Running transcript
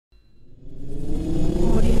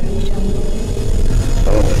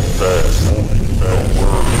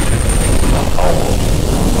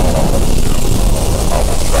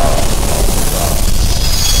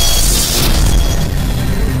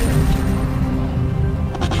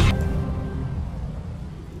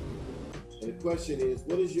question is,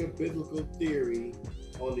 what is your biblical theory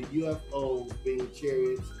on the UFOs being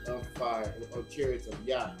chariots of fire or chariots of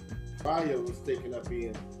Yah? Fire was taken up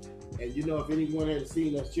in, and you know, if anyone had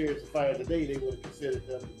seen those chariots of fire today, they would have considered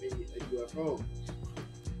them to be a UFO.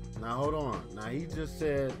 Now hold on. Now he just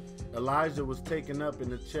said Elijah was taken up in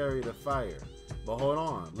the chariot of fire. But hold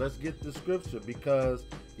on. Let's get the scripture because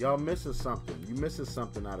y'all missing something. You missing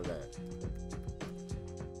something out of that.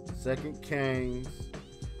 2 Kings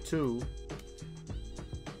 2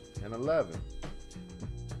 and 11.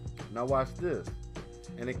 Now watch this.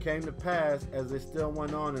 And it came to pass, as they still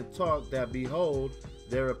went on and talked, that behold,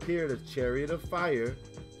 there appeared a chariot of fire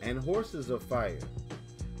and horses of fire.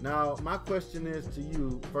 Now, my question is to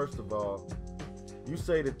you, first of all, you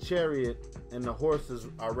say the chariot and the horses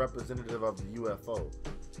are representative of the UFO,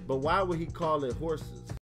 but why would he call it horses?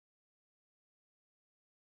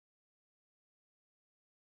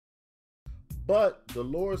 But the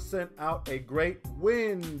Lord sent out a great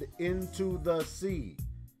wind into the sea.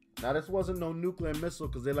 Now, this wasn't no nuclear missile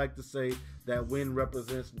because they like to say that wind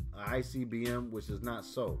represents ICBM, which is not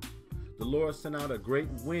so. The Lord sent out a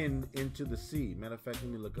great wind into the sea. Matter of fact,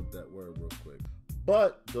 let me look up that word real quick.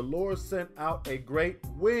 But the Lord sent out a great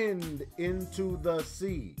wind into the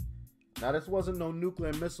sea. Now, this wasn't no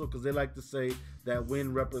nuclear missile because they like to say that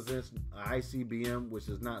wind represents ICBM, which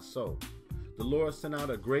is not so. The Lord sent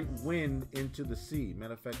out a great wind into the sea.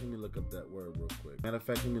 Matter of fact, let me look up that word real quick. Matter of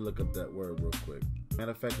fact, let me look up that word real quick.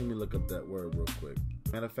 Matter of fact, let me look up that word real quick.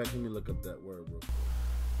 Matter of fact, let me look up that word real quick.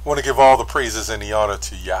 I want to give all the praises and the honor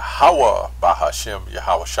to Yahweh, Bahashem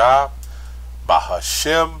Yahweh Shah,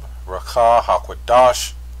 Bahashem Rakah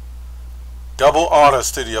HaKwadash. Double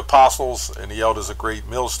honors to the apostles and the elders of Great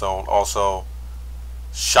Millstone. Also,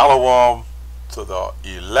 Shalom to the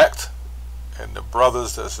elect and the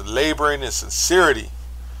brothers that's laboring in sincerity,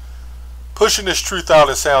 pushing this truth out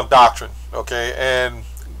in sound doctrine. Okay, and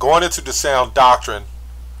going into the sound doctrine,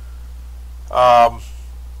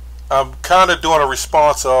 I'm kind of doing a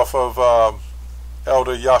response off of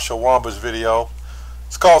Elder Yashawamba's video.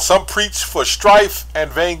 It's called Some Preach for Strife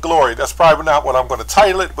and Vainglory. That's probably not what I'm going to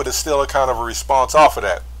title it, but it's still a kind of a response off of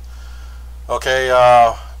that. Okay,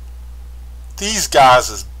 these guys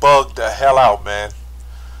is bugged the hell out, man.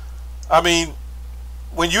 I mean,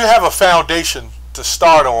 when you have a foundation to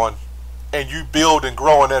start on and you build and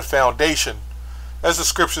grow on that foundation, as the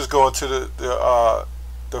scriptures go into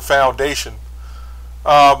the foundation,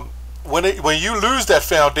 when you lose that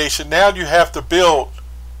foundation, now you have to build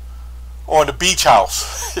on the beach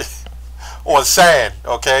house, on sand,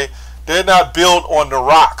 okay? They're not built on the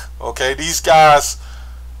rock, okay? These guys,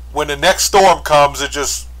 when the next storm comes, it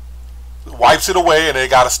just wipes it away and they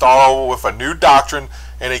got to start over with a new doctrine,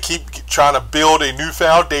 and they keep trying to build a new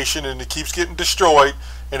foundation, and it keeps getting destroyed,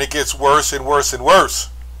 and it gets worse and worse and worse.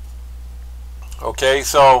 Okay,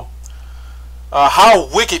 so how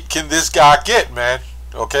wicked can this guy get, man?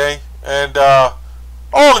 Okay, and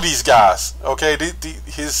all of these guys, okay,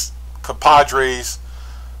 his compadres,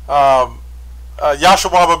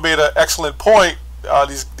 Yashawamba made an excellent point.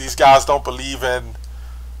 These guys don't believe in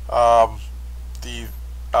the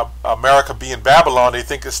America being Babylon. They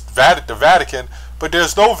think it's the Vatican, but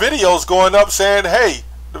there's no videos going up saying, hey,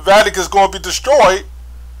 the Vatican's going to be destroyed.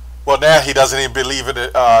 Well, now he doesn't even believe in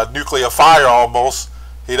nuclear fire almost.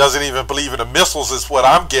 He doesn't even believe in the missiles is what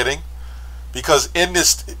I'm getting. Because in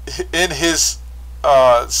his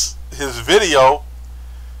video,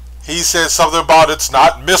 he says something about it's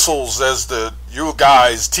not missiles as you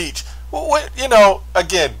guys teach. Well, you know,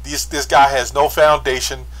 again, this guy has no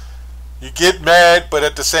foundation. You get mad, but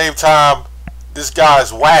at the same time, this guy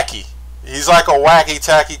is wacky. He's like a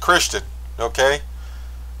wacky-tacky Christian, okay?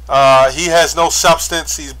 He has no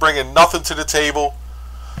substance. He's bringing nothing to the table.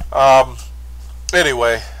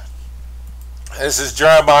 Anyway, this is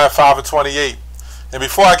Jeremiah 5:28. And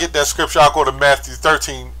before I get that scripture, I'll go to Matthew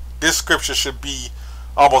 13. This scripture should be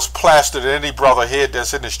almost plastered in any brother head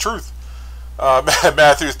that's in this truth.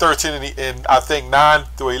 Matthew 13 and I think 9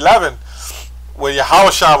 through 11. When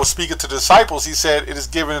Yahushua was speaking to the disciples, he said, it is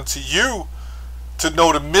given to you to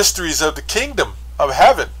know the mysteries of the kingdom of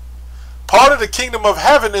heaven. Part of the kingdom of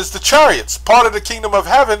heaven is the chariots. Part of the kingdom of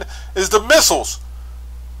heaven is the missiles.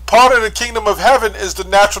 Part of the kingdom of heaven is the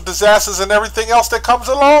natural disasters and everything else that comes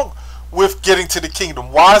along with getting to the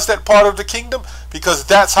kingdom. Why is that part of the kingdom? Because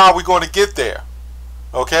that's how we're going to get there.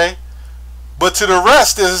 Okay? But to the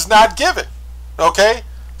rest, it is not given. Okay?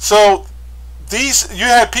 So you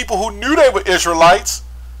had people who knew they were Israelites,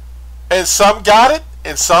 and some got it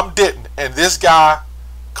and some didn't. And this guy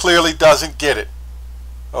clearly doesn't get it.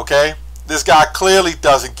 Okay? This guy clearly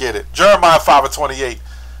doesn't get it. Jeremiah 5:28.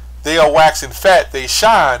 They are waxing fat, they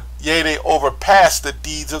shine, yea, they overpass the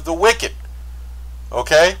deeds of the wicked.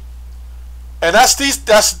 Okay? And that's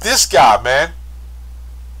this guy, man.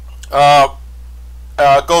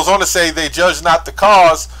 Goes on to say, they judge not the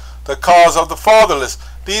cause of the fatherless.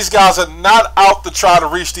 These guys are not out to try to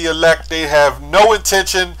reach the elect. They have no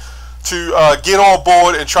intention to get on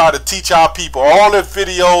board and try to teach our people. All their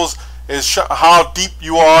videos is how deep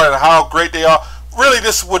you are and how great they are. Really,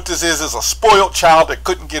 this is what this is a spoiled child that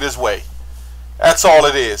couldn't get his way. That's all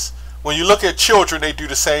it is. When you look at children, they do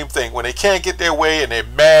the same thing. When they can't get their way and they're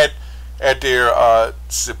mad at their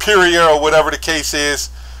superior or whatever the case is,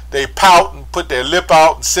 they pout and put their lip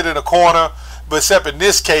out and sit in a corner. But except in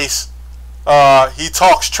this case, he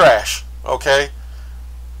talks trash. Okay?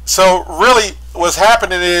 So really what's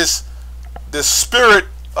happening is the spirit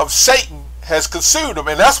of Satan has consumed him.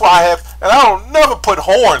 And that's why I don't never put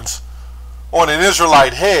horns on an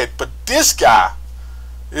Israelite head. But this guy,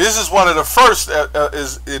 this is one of the first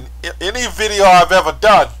is in any video I've ever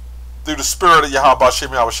done through the spirit of Yahweh Shem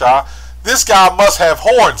Yahushua. This guy must have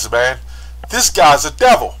horns, man. This guy's a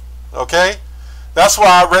devil. Okay? That's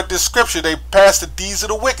why I read this scripture. They pass the deeds of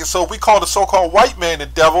the wicked. So if we call the so-called white man the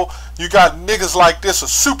devil, you got niggas like this are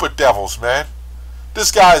super devils, man.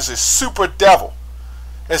 This guy is a super devil.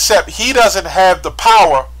 Except he doesn't have the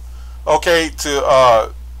power, okay,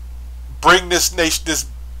 to bring this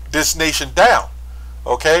nation down.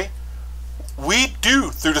 Okay? We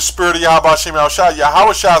do through the spirit of Yahweh Shem Yahushua.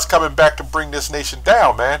 Yahweh Shah is coming back to bring this nation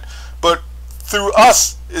down, man. But through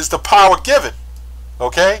us is the power given.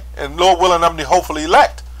 Okay? And Lord willing, I'm the hopefully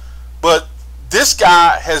elect. But this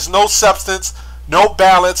guy has no substance, no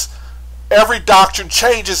balance. Every doctrine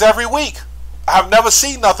changes every week. I've never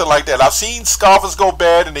seen nothing like that. I've seen scoffers go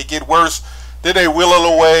bad and they get worse. Then they wither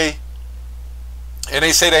away. And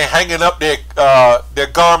they say they're hanging up their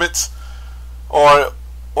garments. Or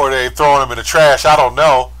they throwing them in the trash. I don't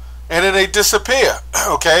know. And then they disappear.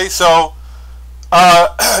 Okay? So,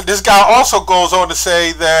 this guy also goes on to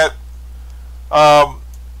say that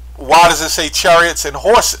why does it say chariots and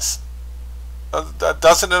horses?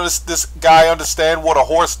 Doesn't this guy understand what a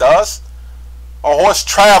horse does? A horse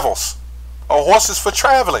travels. A horse is for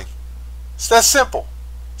traveling. It's that simple.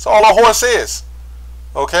 That's all a horse is.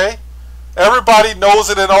 Okay? Everybody knows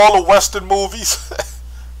it in all the Western movies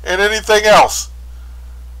and anything else.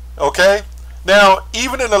 Okay? Now,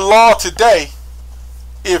 even in the law today,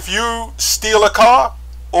 if you steal a car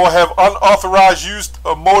or have unauthorized use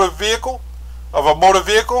of a motor vehicle,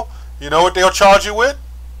 you know what they'll charge you with?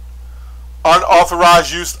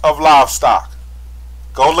 Unauthorized use of livestock.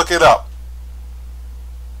 Go look it up.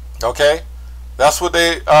 Okay? That's what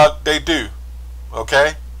they do.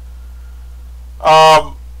 Okay?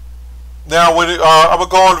 Now, when I'm going to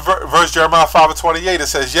go on verse Jeremiah 5:28. It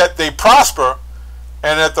says, yet they prosper,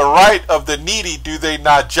 and at the right of the needy do they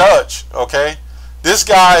not judge. Okay? This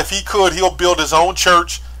guy, if he could, he'll build his own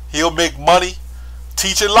church. He'll make money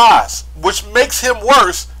teaching lies, which makes him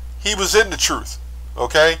worse. He was in the truth.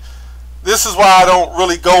 Okay? This is why I don't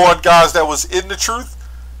really go on guys that was in the truth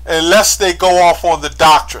unless they go off on the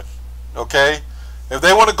doctrine. Okay? If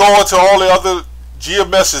they want to go into all the other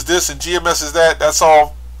GMS is this and GMS is that, that's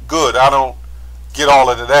all good. I don't get all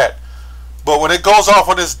into that. But when it goes off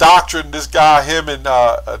on this doctrine, this guy, him and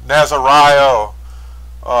Nazariah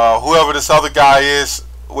or whoever this other guy is,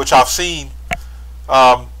 which I've seen,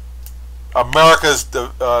 America's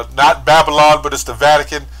not Babylon, but it's the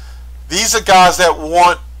Vatican. These are guys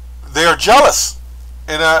that they're jealous.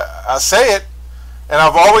 And I say it, and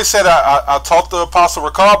I've always said, I talk to Apostle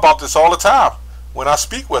Ricard about this all the time when I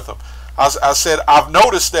speak with him. I said, I've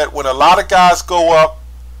noticed that when a lot of guys go up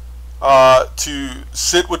to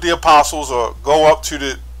sit with the apostles or go up to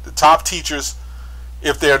the top teachers,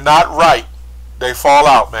 if they're not right, they fall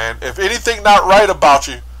out, man. If anything not right about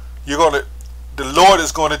you, the Lord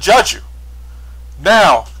is going to judge you.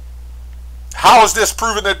 Now, how is this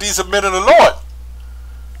proving that these are men of the Lord?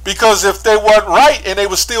 Because if they weren't right and they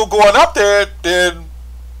were still going up there, then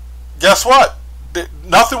guess what?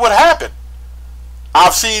 Nothing would happen.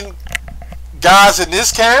 I've seen guys in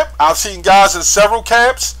this camp, I've seen guys in several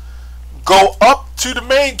camps go up to the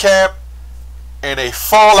main camp and they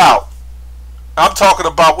fall out. I'm talking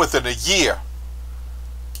about within a year.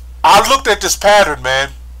 I've looked at this pattern,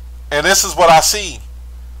 man, and this is what I've seen.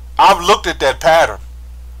 I've looked at that pattern.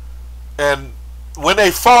 And when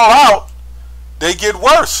they fall out, they get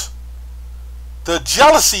worse. The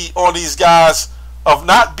jealousy on these guys of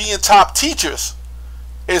not being top teachers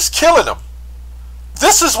is killing them.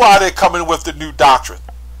 This is why they're coming with the new doctrine.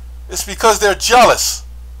 It's because they're jealous.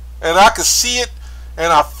 And I can see it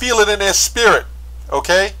and I feel it in their spirit.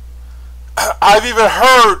 Okay? I've even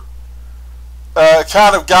heard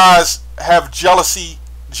kind of guys have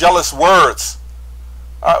jealous words,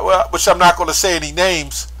 which I'm not going to say any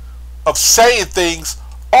names, of saying things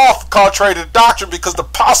off contrary to doctrine because the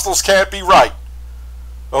apostles can't be right.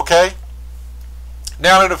 Okay?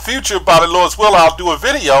 Now in the future, by the Lord's will, I'll do a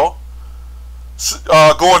video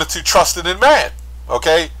going into trusting in man.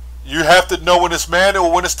 Okay? You have to know when it's man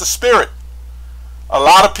or when it's the spirit. A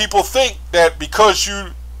lot of people think that because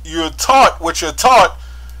you're taught what you're taught,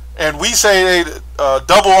 and we say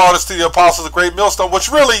double honors to the apostles of Great Millstone, which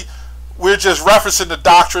really we're just referencing the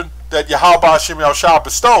doctrine that Yahweh Hashem Yahushua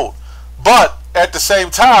bestowed. But at the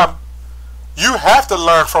same time, you have to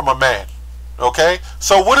learn from a man. Okay?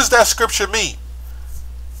 So what does that scripture mean?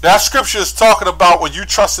 That scripture is talking about when you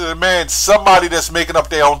trust in a man, somebody that's making up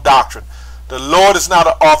their own doctrine. The Lord is not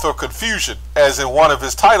an author of confusion, as in one of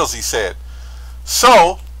his titles he said.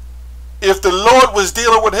 So, if the Lord was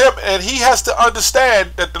dealing with him, and he has to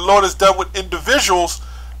understand that the Lord is done with individuals,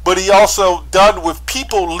 but he also done with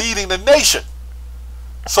people leading the nation.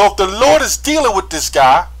 So if the Lord is dealing with this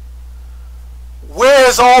guy,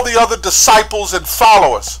 where's all the other disciples and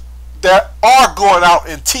followers that are going out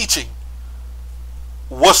and teaching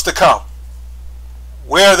what's to come?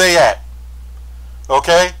 Where are they at?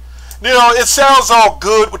 Okay? You know, it sounds all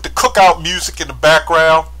good with the cookout music in the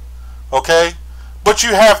background. Okay? But you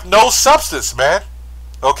have no substance, man.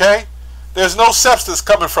 Okay? There's no substance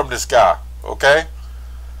coming from this guy. Okay?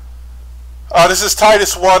 This is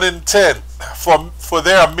Titus 1:10. For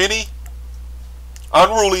there are many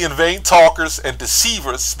unruly and vain talkers and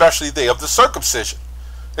deceivers, especially they of the circumcision.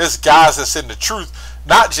 There's guys that's in the truth.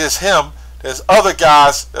 Not just him. There's other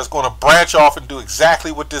guys that's going to branch off and do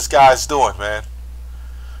exactly what this guy's doing, man.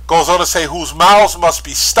 Goes on to say, whose mouths must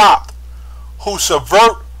be stopped, who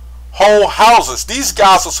subvert whole houses. These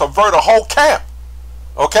guys will subvert a whole camp.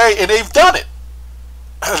 Okay? And they've done it.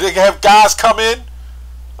 They have guys come in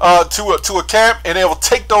to a camp, and they will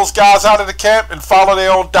take those guys out of the camp and follow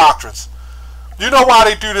their own doctrines. You know why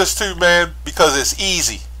they do this too, man? Because it's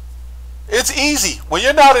easy. It's easy. When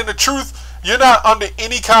you're not in the truth, you're not under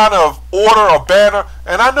any kind of order or banner.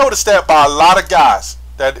 And I noticed that by a lot of guys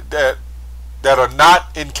that are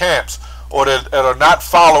not in camps or that are not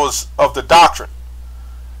followers of the doctrine.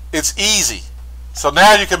 It's easy. So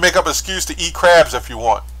now you can make up an excuse to eat crabs if you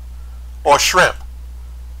want, or shrimp.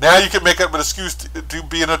 Now you can make up an excuse to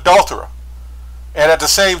be an adulterer, and at the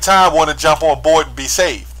same time want to jump on board and be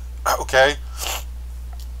saved. Okay?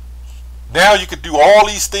 Now you can do all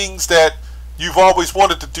these things that you've always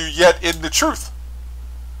wanted to do, yet in the truth.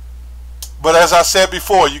 But as I said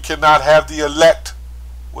before, you cannot have the elect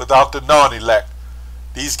without the non-elect.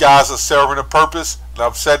 These guys are serving a purpose, and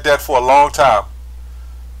I've said that for a long time.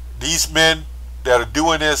 These men that are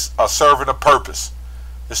doing this are serving a purpose.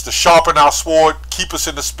 It's to sharpen our sword, keep us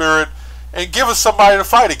in the spirit, and give us somebody to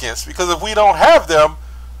fight against. Because if we don't have them,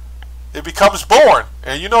 it becomes boring.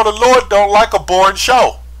 And you know the Lord don't like a boring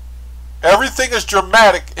show. Everything is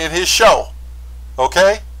dramatic in his show.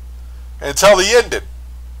 Okay? Until the ending.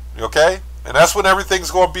 Okay? And that's when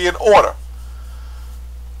everything's going to be in order.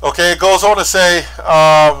 Okay, it goes on to say,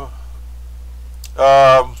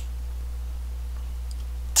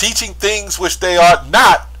 teaching things which they are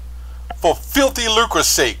not, for filthy lucre's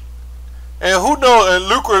sake. And who knows,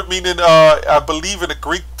 lucre meaning, I believe in the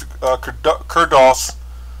Greek, kurdos,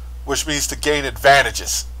 which means to gain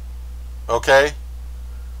advantages. Okay?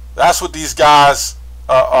 That's what these guys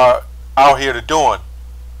are out here to doing.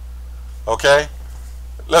 Okay?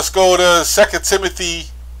 Let's go to 2 Timothy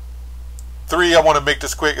 3. I want to make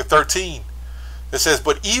this quick. 13. It says,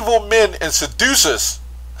 but evil men and seducers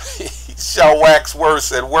shall wax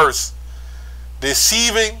worse and worse,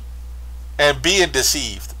 deceiving and being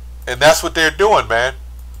deceived. And that's what they're doing, man.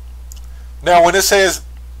 Now when it says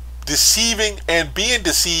deceiving and being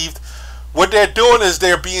deceived, what they're doing is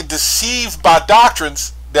they're being deceived by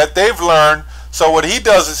doctrines that they've learned. So what he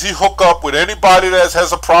does is he hook up with anybody that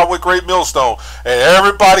has a problem with Great Millstone, and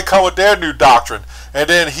everybody come with their new doctrine, and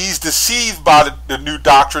then he's deceived by the new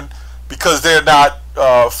doctrine because they're not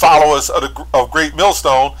followers of Great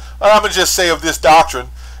Millstone. I'm gonna just say of this doctrine,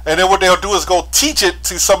 and then what they'll do is go teach it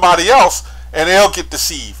to somebody else, and they'll get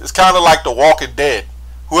deceived. It's kind of like The Walking Dead.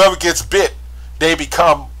 Whoever gets bit, they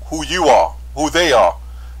become who you are, who they are,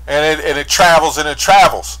 and it travels and it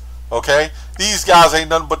travels. Okay, these guys ain't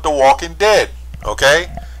nothing but The Walking Dead.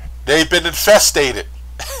 Okay, they've been infestated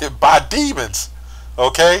by demons,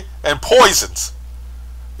 okay, and poisons.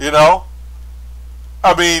 You know,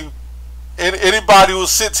 I mean, anybody who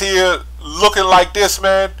sits here looking like this,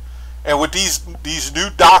 man, and with these new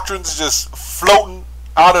doctrines just floating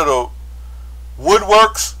out of the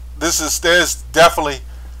woodworks, there's definitely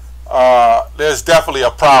there's definitely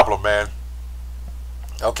a problem, man.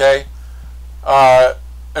 Okay? Let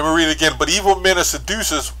me read it again. But evil men and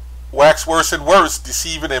seducers wax worse and worse,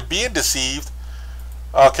 deceiving and being deceived.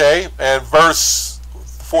 Okay? And verse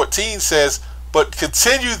 14 says, but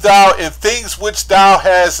continue thou in things which thou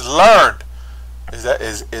hast learned.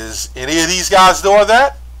 Is any of these guys doing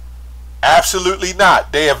that? Absolutely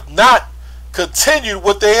not. They have not continued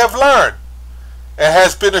what they have learned and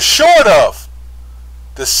has been assured of.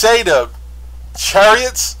 To say the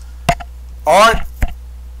chariots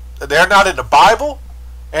they're not in the Bible,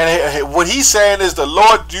 and what he's saying is the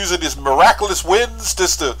Lord using his miraculous winds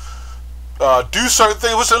just to do certain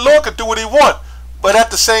things, which the Lord could do what he wants. But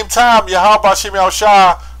at the same time, Yahweh Hashem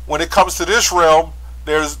Yahushua, when it comes to this realm,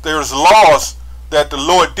 there's laws that the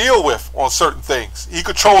Lord deal with on certain things. He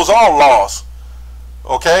controls all laws.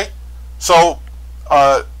 Okay? So,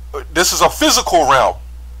 this is a physical realm.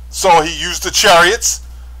 So he used the chariots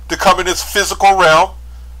to come in this physical realm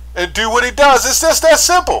and do what he does. It's just that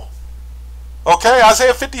simple. Okay?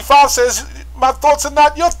 Isaiah 55 says, my thoughts are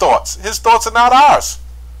not your thoughts. His thoughts are not ours.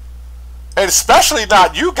 And especially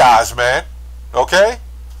not you guys, man. Okay?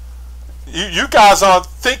 You guys aren't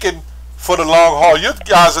thinking for the long haul. You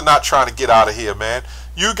guys are not trying to get out of here, man.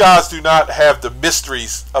 You guys do not have the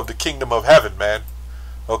mysteries of the kingdom of heaven, man.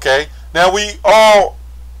 Okay? Now, we all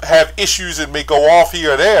have issues and may go off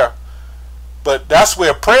here or there, but that's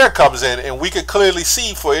where prayer comes in, and we can clearly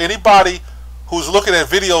see for anybody who's looking at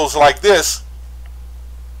videos like this,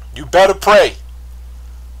 you better pray.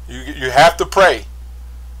 You have to pray.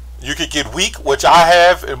 You could get weak, which I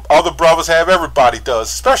have, and other brothers have. Everybody does,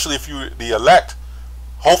 especially if you're the elect,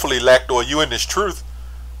 hopefully elect, or you in this truth.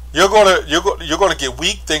 You're gonna get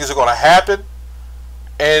weak. Things are gonna happen,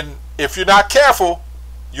 and if you're not careful,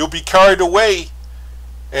 you'll be carried away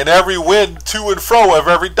in every wind to and fro of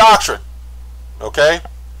every doctrine. Okay?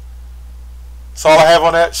 That's all I have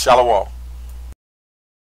on that. Shalom.